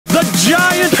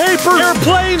giant paper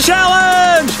airplane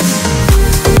challenge!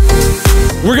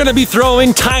 We're gonna be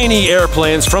throwing tiny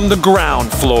airplanes from the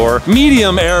ground floor,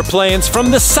 medium airplanes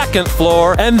from the second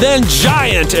floor, and then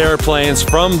giant airplanes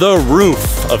from the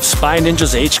roof of Spy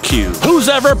Ninjas HQ. Whose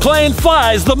ever plane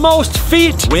flies the most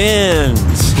feet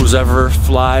wins. Whose ever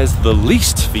flies the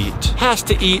least feet has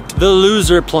to eat the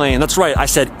loser plane. That's right, I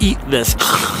said eat this.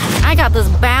 I got this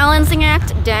balancing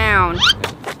act down.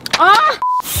 Ah!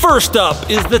 First up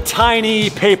is the tiny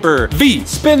paper. V,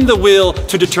 spin the wheel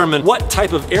to determine what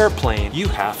type of airplane you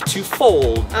have to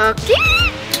fold. Okay.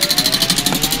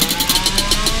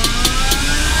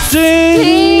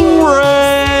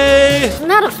 Stingray! Isn't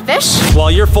that a fish?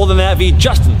 While you're folding that, V,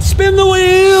 Justin, spin the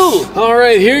wheel! All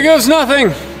right, here goes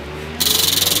nothing.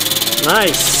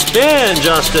 Nice spin,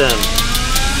 Justin.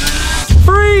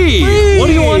 Free! What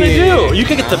do you want to do? You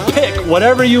can get to pick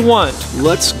whatever you want.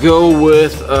 Let's go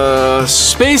with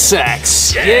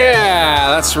SpaceX. Yeah,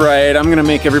 that's right. I'm gonna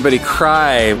make everybody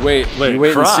cry. Wait and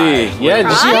cry? see. Yeah, did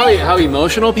you see how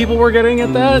emotional people were getting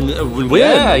at that? When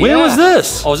Yeah. was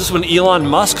this? Oh, is this when Elon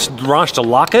Musk launched a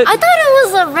rocket? I thought it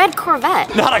was a red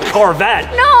Corvette. Not a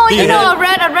Corvette. No, you know, a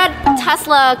red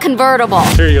Tesla convertible.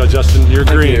 Here you go, Justin. You're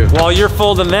green. you. While you're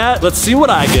folding that, let's see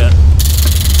what I get.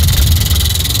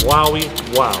 Wowie,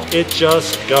 wow. It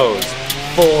just goes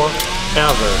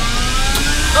forever.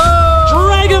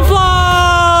 Dragonfly!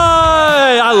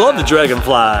 I love the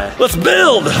dragonfly. Let's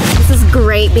build! This is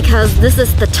great because this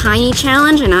is the tiny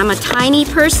challenge and I'm a tiny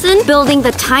person building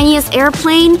the tiniest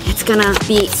airplane. It's gonna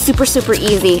be super, super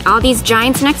easy. All these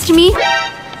giants next to me,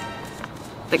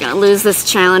 they're gonna lose this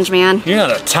challenge, man. You're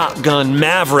not a Top Gun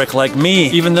maverick like me.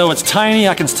 Even though it's tiny,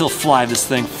 I can still fly this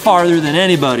thing farther than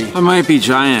anybody. I might be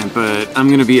giant, but I'm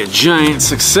gonna be a giant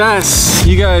success.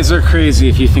 You guys are crazy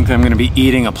if you think I'm gonna be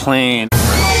eating a plane.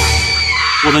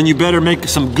 Well, then you better make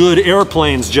some good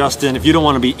airplanes, Justin, if you don't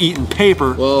want to be eating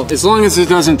paper. Well, as long as it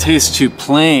doesn't taste too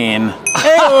plain.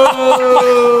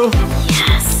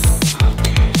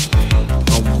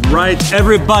 Right,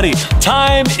 everybody,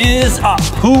 time is up.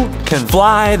 Who can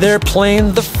fly their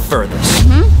plane the furthest?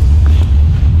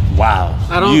 Wow,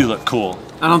 you look cool.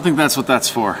 I don't think that's what that's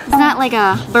for. Isn't that like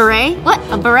a beret? What,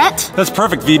 a barrette? That's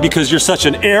perfect, V, because you're such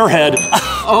an airhead.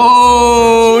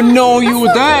 Oh, no, you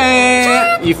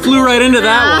flew right into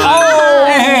that one. Oh,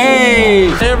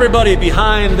 hey! Everybody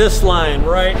behind this line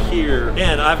right here.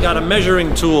 And I've got a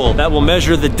measuring tool that will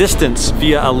measure the distance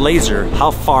via a laser, how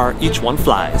far each one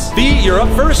flies. V, you're up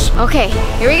first. Okay,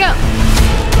 here we go.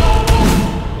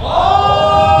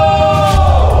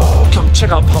 Come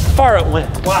check out how far it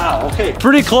went. Wow, okay.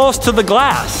 Pretty close to the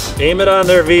glass. Aim it on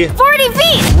there, V. 40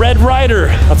 feet! Red Ryder.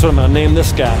 That's what I'm gonna name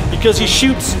this guy. Because he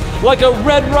shoots like a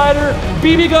Red Ryder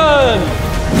BB gun.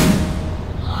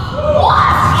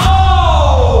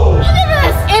 Oh! Look at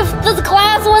this! If the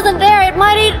glass wasn't there, it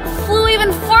might have flew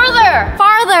even further.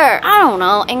 Farther. I don't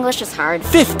know, English is hard.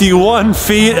 51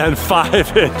 feet and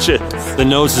 5 inches. The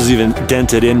nose is even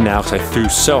dented in now because I threw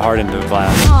so hard into the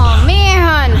glass. Oh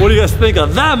man. What do you guys think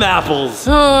of them apples?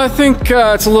 Oh, I think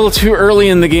it's a little too early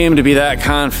in the game to be that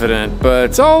confident,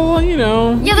 but I'll, you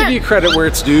know, give you credit where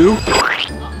it's due.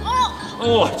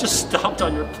 Oh, I just stomped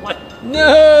on your plate.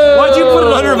 No! Why'd you put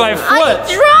it under my foot? I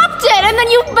dropped it and then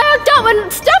you backed up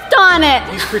and stepped on it.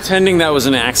 He's pretending that was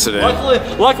an accident.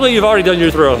 Luckily you've already done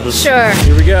your throws. Sure.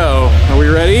 Here we go. Are we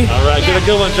ready? All right, get a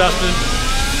good one, Justin.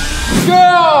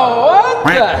 Go!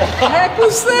 What the heck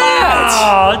was that?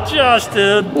 Oh,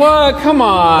 Justin. What? Come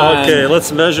on. Okay,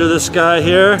 let's measure this guy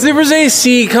here. There was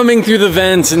AC coming through the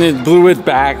vents and it blew it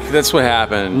back. That's what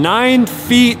happened. 9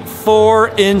 feet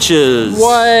 4 inches.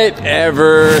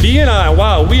 Whatever. B and I,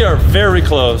 wow, we are very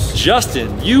close.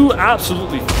 Justin, you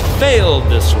absolutely failed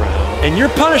this round. And your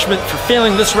punishment for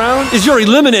failing this round is you're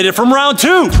eliminated from round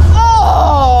 2.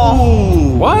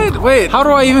 Oh! What? Wait, how do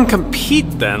I even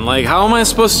compete then? Like, how am I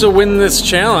supposed to win this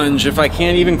challenge if I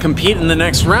can't even compete in the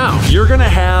next round? You're gonna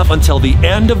have until the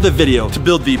end of the video to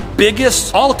build the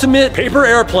biggest ultimate paper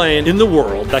airplane in the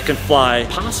world that can fly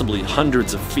possibly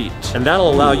hundreds of feet. And that'll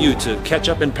allow you to catch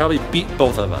up and probably beat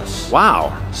both of us.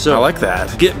 Wow, So I like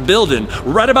that. Get building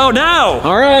right about now.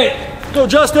 All right. Go,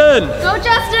 Justin. Go,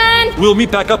 Justin. We'll meet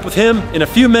back up with him in a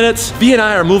few minutes. V and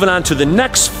I are moving on to the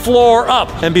next floor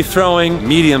up and be throwing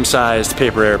medium-sized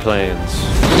paper airplanes.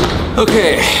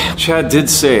 Okay, Chad did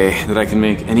say that I can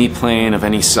make any plane of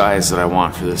any size that I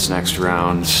want for this next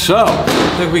round. So,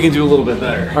 I think we can do a little bit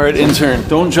better. All right, intern,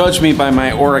 don't judge me by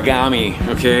my origami,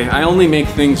 okay? I only make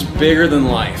things bigger than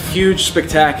life. Huge,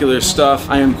 spectacular stuff.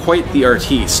 I am quite the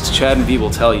artiste. Chad and V will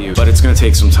tell you, but it's gonna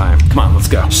take some time. Come on, let's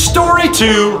go. Story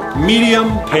 2,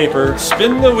 medium paper.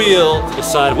 Spin the wheel to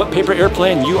decide what paper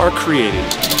airplane you are creating.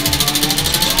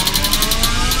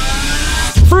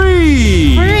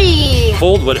 free. Free.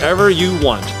 Fold whatever you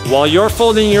want. While you're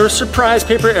folding your surprise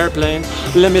paper airplane,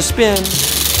 let me spin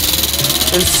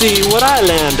and see what I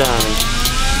land on.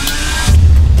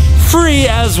 Free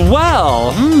as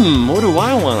well. What do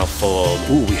I want to fold?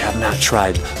 Ooh, we have not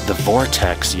tried the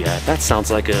vortex yet. That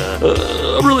sounds like a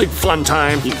really fun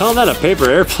time. You call that a paper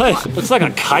airplane? Looks like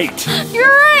a kite. You're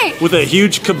right. With a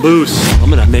huge caboose. I'm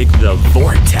gonna make the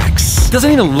vortex. Doesn't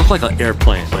even look like an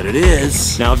airplane, but it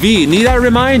is. Now V, need I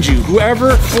remind you,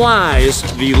 whoever flies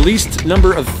the least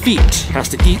number of feet has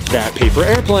to eat that paper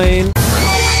airplane.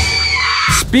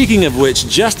 Speaking of which,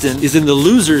 Justin is in the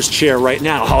loser's chair right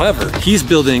now. However, he's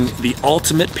building the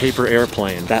ultimate paper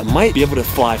airplane that might be able to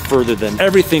fly further than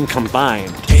everything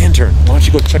combined. Hey, intern, why don't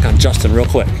you go check on Justin real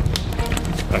quick?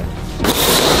 All right.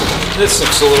 This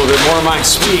looks a little bit more my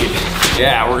speed.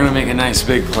 Yeah, we're gonna make a nice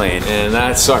big plane, and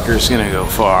that sucker's gonna go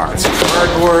far. It's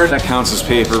cardboard, that counts as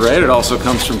paper, right? It also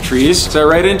comes from trees. Is that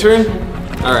right, intern?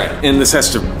 All right, and this has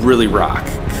to really rock,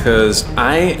 because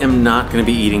I am not gonna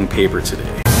be eating paper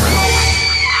today.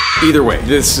 Either way,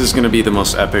 this is gonna be the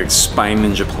most epic Spy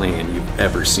Ninja plane you've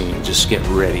ever seen. Just get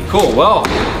ready. Cool, well,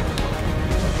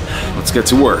 let's get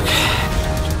to work.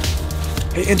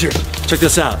 Hey, intern, check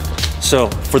this out. So,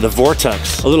 for the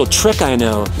vortex, a little trick I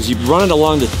know is you run it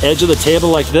along the edge of the table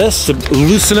like this to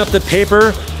loosen up the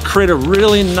paper, create a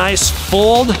really nice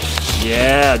fold.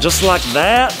 Yeah, just like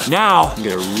that. Now,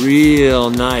 get a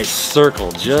real nice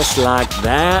circle, just like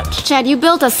that. Chad, you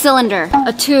built a cylinder,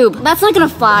 a tube. That's not gonna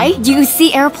fly. Do you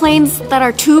see airplanes that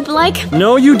are tube-like?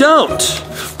 No, you don't.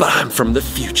 But I'm from the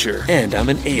future, and I'm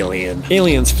an alien.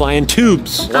 Aliens fly in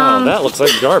tubes. Wow, that looks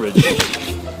like garbage.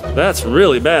 That's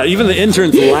really bad. Even the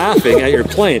intern's laughing at your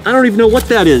plane. I don't even know what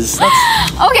that is.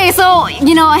 Okay, so,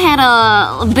 you know, I had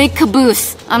a big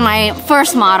caboose on my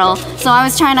first model, so I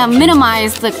was trying to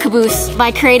minimize the caboose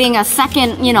by creating a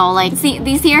second, you know, like, see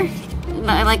these here?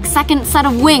 Like, second set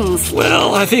of wings.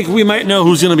 Well, I think we might know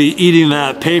who's gonna be eating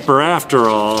that paper after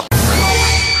all.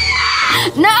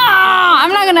 No,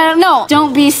 I'm not gonna, no.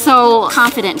 Don't be so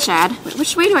confident, Chad.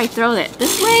 Which way do I throw it?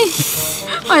 This way?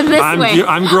 Or this way?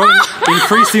 I'm growing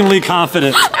increasingly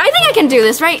confident. I think I can do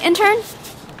this, right, intern?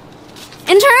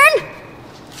 Intern?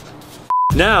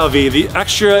 Now, V, the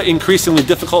extra increasingly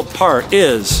difficult part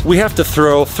is we have to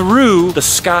throw through the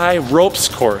Sky Ropes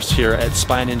course here at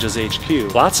Spy Ninja's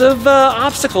HQ. Lots of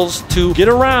obstacles to get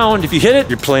around. If you hit it,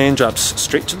 your plane drops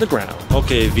straight to the ground.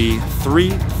 Okay, V, 3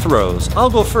 throws. I'll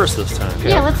go first this time. Okay?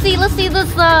 Yeah, let's see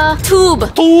this tube.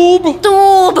 Tube! Tube!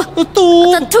 The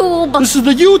tube! The tube! This is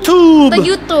the YouTube! The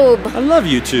YouTube. I love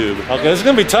YouTube. Okay, this is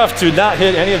gonna be tough to not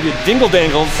hit any of your dingle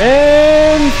dangles.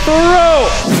 And throw!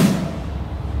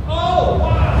 Oh,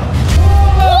 wow!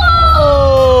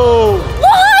 Whoa!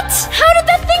 What? How did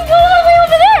that thing go all the way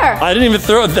over there? I didn't even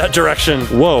throw it that direction.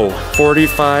 Whoa,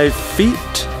 45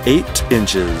 feet, 8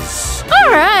 inches.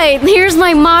 All right, here's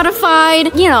my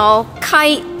modified, you know,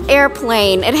 kite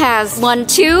airplane. It has 1,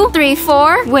 2, 3,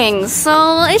 4 wings,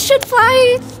 so it should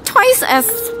fly twice as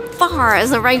far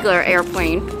as a regular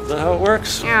airplane. Is that how it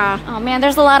works? Yeah. Oh man,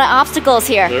 there's a lot of obstacles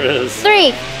here. There is.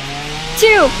 3,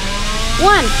 2,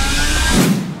 1.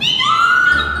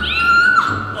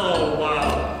 Oh,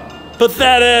 wow.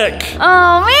 Pathetic.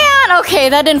 Oh man, okay,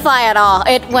 that didn't fly at all.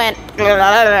 It went.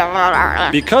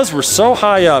 Because we're so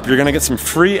high up, you're gonna get some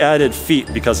free added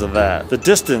feet because of that. The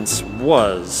distance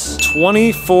was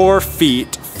 24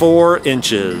 feet, 4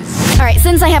 inches. All right,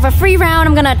 since I have a free round,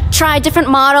 I'm gonna try a different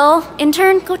model.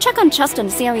 Intern, go check on Justin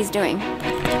to see how he's doing.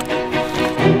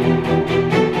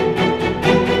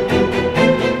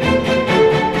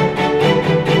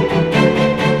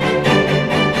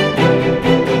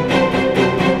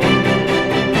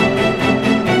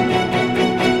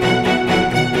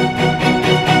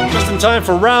 Time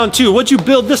for round 2. What'd you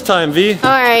build this time, V?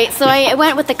 All right, so I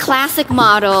went with the classic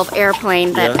model of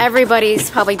airplane that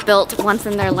everybody's probably built once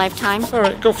in their lifetime. All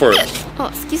right, go for it. Oh,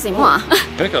 excuse me, moi.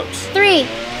 Hiccups. 3,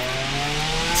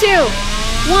 2,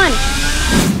 1.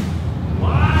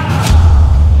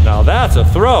 Now that's a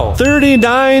throw.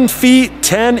 39 feet,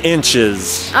 10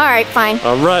 inches. All right, fine.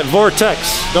 All right,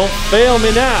 Vortex, don't fail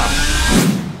me now.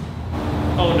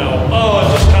 Oh no, oh, it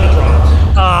just kind of dropped.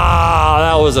 Ah,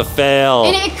 that was a fail.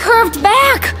 And it curved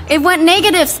back. It went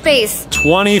negative space.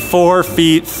 24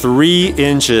 feet, 3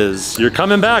 inches. You're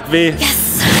coming back, V.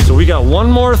 Yes. So we got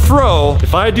one more throw.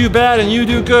 If I do bad and you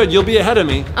do good, you'll be ahead of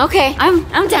me. Okay,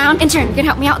 I'm down. Intern, you can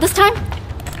help me out this time?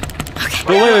 Okay.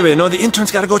 But wait. No, the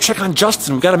intern's got to go check on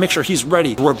Justin. We got to make sure he's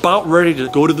ready. We're about ready to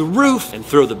go to the roof and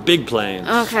throw the big plane.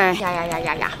 Okay.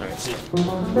 Yeah. All right, see.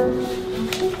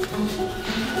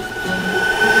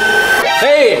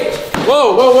 Hey,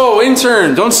 Whoa, whoa, whoa,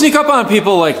 intern, don't sneak up on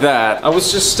people like that. I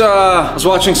was just, I was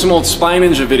watching some old Spy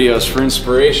Ninja videos for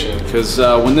inspiration, because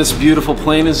when this beautiful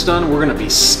plane is done, we're gonna be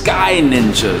Sky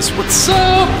Ninjas. What's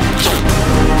up?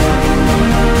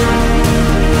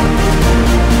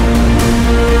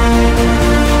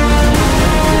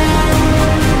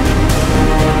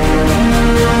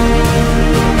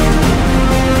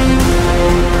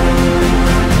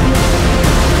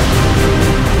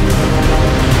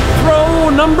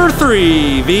 Number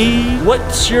 3, V.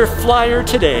 What's your flyer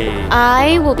today?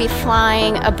 I will be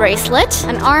flying a bracelet,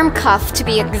 an arm cuff to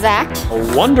be exact.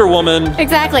 A Wonder Woman.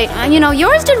 Exactly. You know,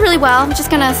 yours did really well. I'm just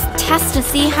gonna test to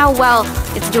see how well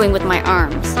it's doing with my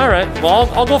arms. All right, well,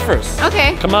 I'll go first.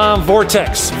 Okay. Come on,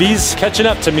 Vortex. V's catching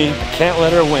up to me. Can't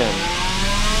let her win.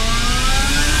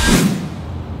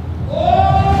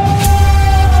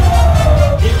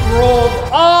 It rolled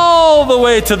all the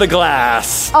way to the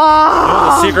glass. Oh. You know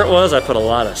what the secret was? I put a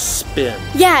lot of spin.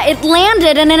 Yeah, it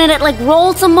landed and then it like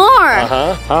rolled some more.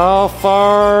 Uh-huh. How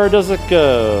far does it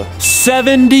go?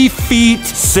 70 feet,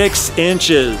 6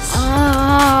 inches.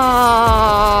 Oh,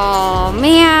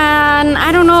 man.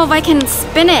 I don't know if I can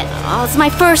spin it. Oh, it's my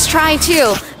first try,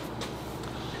 too.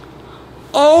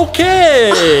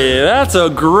 Okay, that's a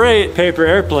great paper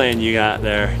airplane you got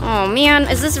there. Oh, man.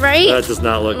 Is this right? That does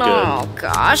not look good. Oh,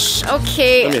 gosh.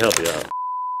 Okay. Let me help you out.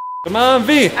 Come on,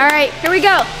 V. All right, here we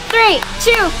go. 3,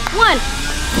 2, 1.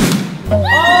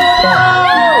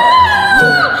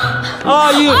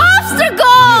 Oh, you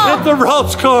Obstacle! hit the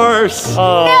ropes course.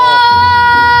 Oh.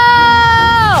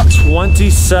 No!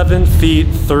 27 feet,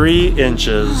 3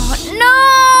 inches. No!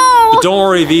 But don't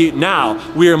worry, V. Now,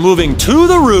 we are moving to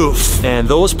the roof. And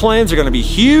those planes are going to be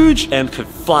huge and could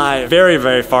fly very,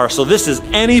 very far. So this is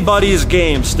anybody's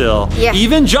game still. Yeah.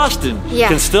 Even Justin Yeah.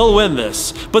 can still win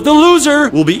this. But the loser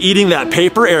will be eating that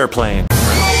paper airplane.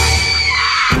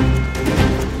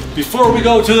 Before we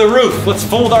go to the roof, let's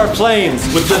fold our planes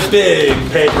with the big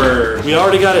paper. We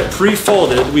already got it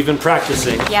pre-folded. We've been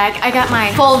practicing. Yeah, I got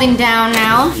my folding down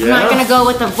now. Yeah? I'm not gonna go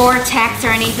with the vortex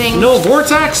or anything. No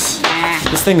vortex? Nah.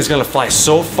 This thing is gonna fly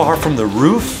so far from the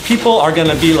roof, people are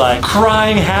gonna be like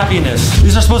crying happiness.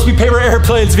 These are supposed to be paper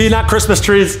airplanes, V, not Christmas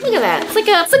trees. Look at that.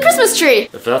 It's a Christmas tree.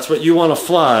 If that's what you want to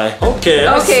fly, okay,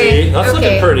 I Okay, see. That's okay.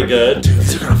 looking pretty good. Dude,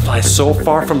 these are gonna fly so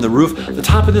far from the roof. The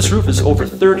top of this roof is over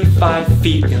 35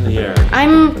 feet in the air.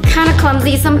 I'm kind of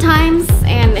clumsy sometimes,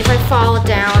 and if I fall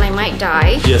down, I might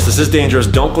die. Yes, this is dangerous.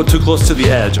 Don't go too close to the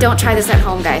edge. Don't try this at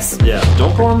home, guys. Yeah,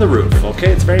 don't go on the roof,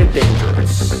 okay? It's very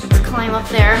dangerous. Let's climb up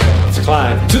there. Let's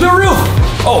climb to the roof!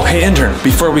 Oh, hey, intern,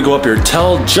 before we go up here,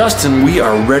 tell Justin we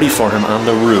are ready for him on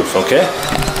the roof, okay?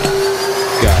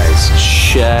 Guys,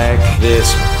 check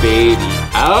this baby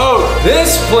out.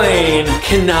 This plane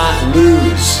cannot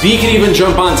lose. V can even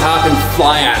jump on top and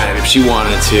fly on it if she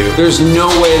wanted to. There's no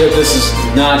way that this is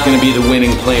not gonna be the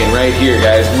winning plane right here,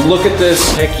 guys. Look at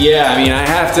this. Heck yeah, I mean, I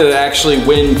have to actually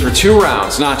win for 2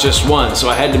 rounds, not just 1. So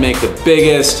I had to make the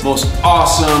biggest, most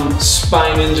awesome Spy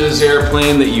Ninjas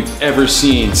airplane that you've ever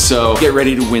seen. So get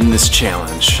ready to win this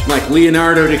challenge. Like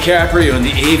Leonardo DiCaprio in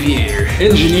The Aviator.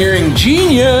 Engineering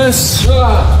genius.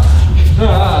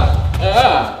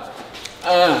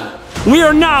 We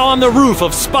are now on the roof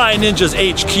of Spy Ninja's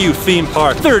HQ theme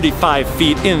park, 35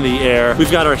 feet in the air. We've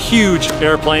got our huge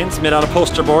airplanes made out of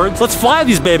poster boards. Let's fly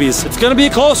these babies. It's gonna be a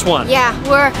close one. Yeah,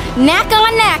 we're neck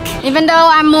on neck, even though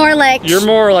I'm more like... You're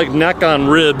more like neck on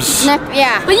ribs. Neck,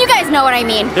 yeah, but you guys know what I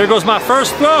mean. Here goes my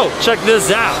first throw. Check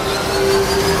this out.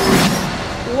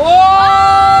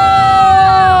 Whoa!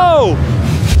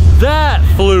 That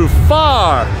flew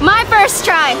far. My first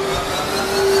try.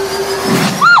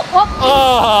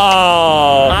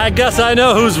 Oh, I guess I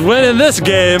know who's winning this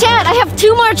game. Chad, I have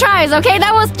 2 more tries, okay?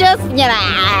 That was just,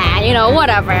 you know,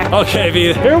 whatever. Okay,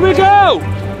 V, here we go.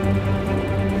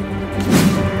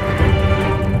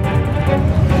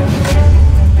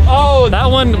 Oh, that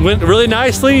one went really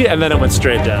nicely, and then it went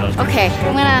straight down. Okay,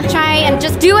 I'm gonna try and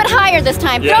just do it higher this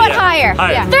time. Yeah, Throw it yeah. higher.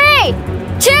 Higher. Yeah. 3,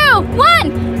 2,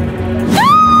 1.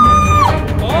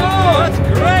 Oh, that's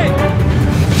great.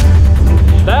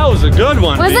 That was a good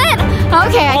one. Was it?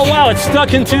 Okay. Oh wow, it's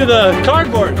stuck into the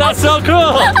cardboard. That's so cool.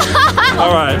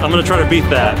 All right, I'm gonna try to beat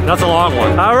that. That's a long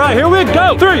one. All right, here we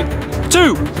go. 3,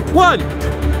 2, 1.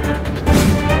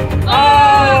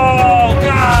 Oh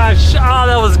gosh, oh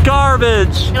that was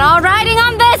garbage. And all riding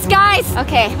on this, guys.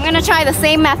 Okay, I'm gonna try the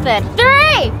same method.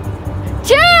 3,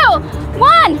 2,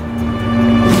 1.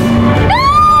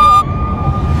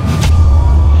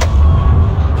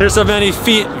 Here's how many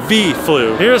feet V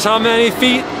flew. Here's how many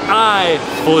feet I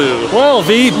flew. Well,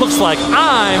 V, looks like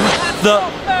I'm the...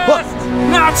 What?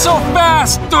 Not so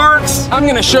fast, dorks. I'm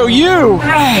gonna show you.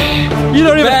 You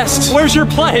don't even. Best. Where's your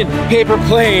plane? Paper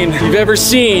plane you've ever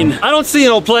seen. I don't see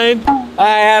no plane.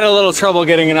 I had a little trouble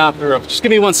getting it off the roof. Just give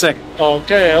me 1 second.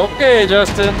 Okay,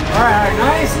 Justin. All right,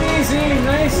 nice and easy,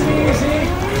 nice and easy.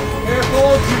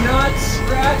 Careful, do not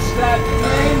scratch that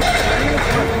plane.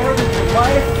 It's more than your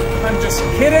life. I'm just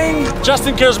kidding.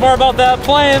 Justin cares more about that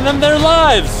plane than their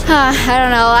lives. I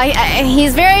don't know.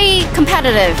 He's very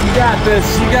competitive. You got this,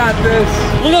 you got this.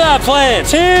 Look at that plane.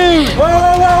 2. Whoa,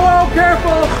 whoa, whoa, whoa,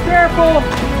 careful, careful.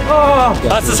 Oh.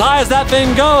 That's as high as that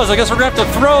thing goes. I guess we're gonna have to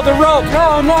throw the rope.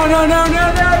 No, no, no, no, no,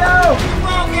 no, no.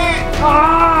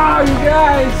 Ah, you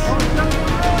guys.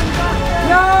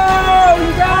 No,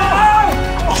 you guys.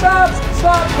 Stop,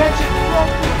 stop, catch it.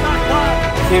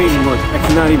 I can't even look. I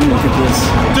cannot even look at this.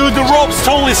 Dude, the rope's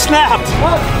totally snapped.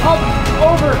 Up,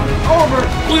 over, over.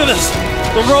 Look at this.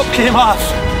 The rope came off.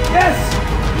 Yes,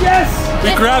 yes.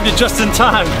 We grabbed you just in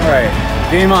time. All right,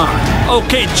 game on.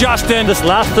 Okay, Justin, this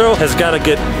last throw has got to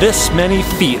get this many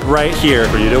feet right here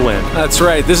for you to win. That's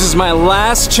right. This is my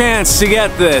last chance to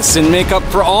get this and make up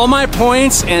for all my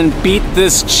points and beat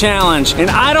this challenge. And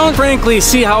I don't frankly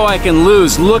see how I can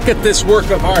lose. Look at this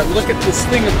work of art. Look at this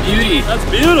thing of beauty. That's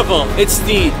beautiful. It's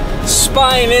the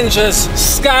Spy Ninja's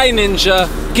Sky Ninja.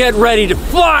 Get ready to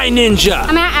fly, Ninja.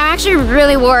 I'm actually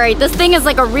really worried. This thing is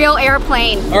like a real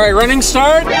airplane. All right, running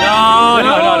start? No,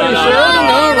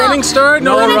 running start?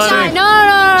 No running. No.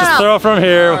 Just throw from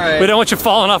here. Right. We don't want you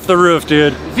falling off the roof,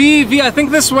 dude. V, I think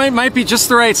this might be just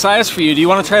the right size for you. Do you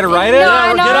want to try to ride it? No,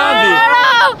 Yeah, no, get on, V.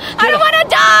 no. I don't want to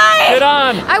die. Get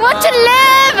on. I want to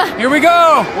live. Here we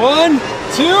go. 1,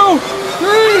 2, 3.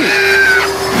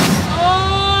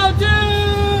 Oh,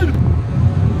 dude.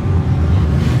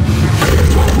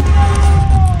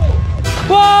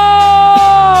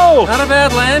 Whoa! Not a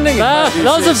bad landing. That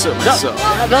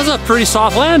was a pretty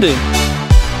soft landing.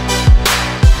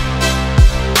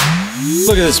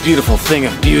 Look at this beautiful thing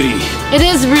of beauty. It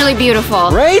is really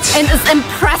beautiful. Right? And it's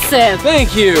impressive.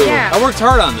 Thank you. Yeah. I worked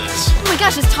hard on this. Oh my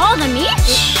gosh, it's taller than me.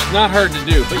 Not hard to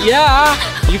do, but yeah,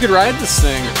 you could ride this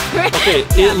thing. Okay,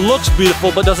 it looks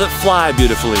beautiful, but does it fly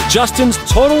beautifully? Justin's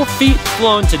total feet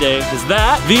flown today is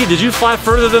that. V, did you fly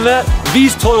further than that?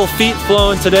 V's total feet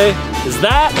flown today is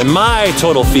that. And my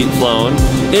total feet flown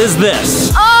is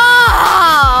this.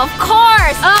 Oh, of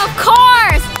course. Of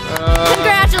course.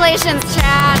 Congratulations,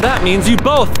 Chad. That means you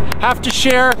both have to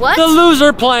share What? the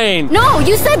loser plane. No,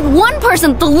 you said one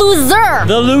person, the loser.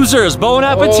 The losers, bon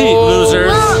appetit,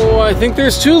 losers. Oh, I think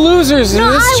there's 2 losers in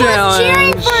No, this I challenge. was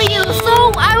cheering for you,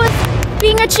 so I was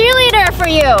being a cheerleader for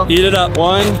you. Eat it up.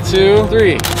 1, 2,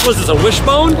 3. What is this, a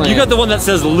wishbone? Plane. You got the one that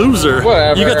says loser.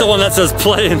 Whatever. You got the one that says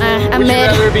plane. I'm Would you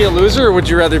mid. rather be a loser or would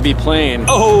you rather be plain?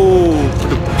 Oh.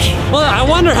 Well, I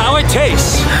wonder how it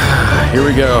tastes. Here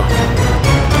we go.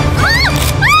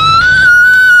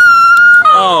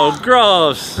 Oh,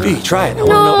 gross. B, try it. I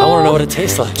wanna know what it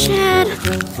tastes like. Chad.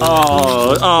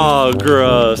 Oh,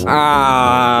 gross.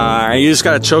 You just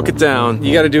gotta choke it down.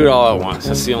 You gotta do it all at once.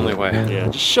 That's the only way. Yeah,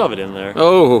 just shove it in there.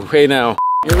 Oh, hey now.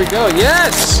 Here we go.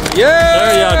 Yes!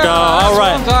 Yeah! There you go. All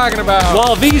right. That's what I'm talking about.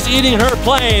 While V's eating her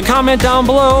plane, comment down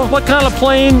below what kind of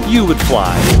plane you would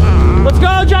fly. Let's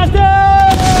go, Justin!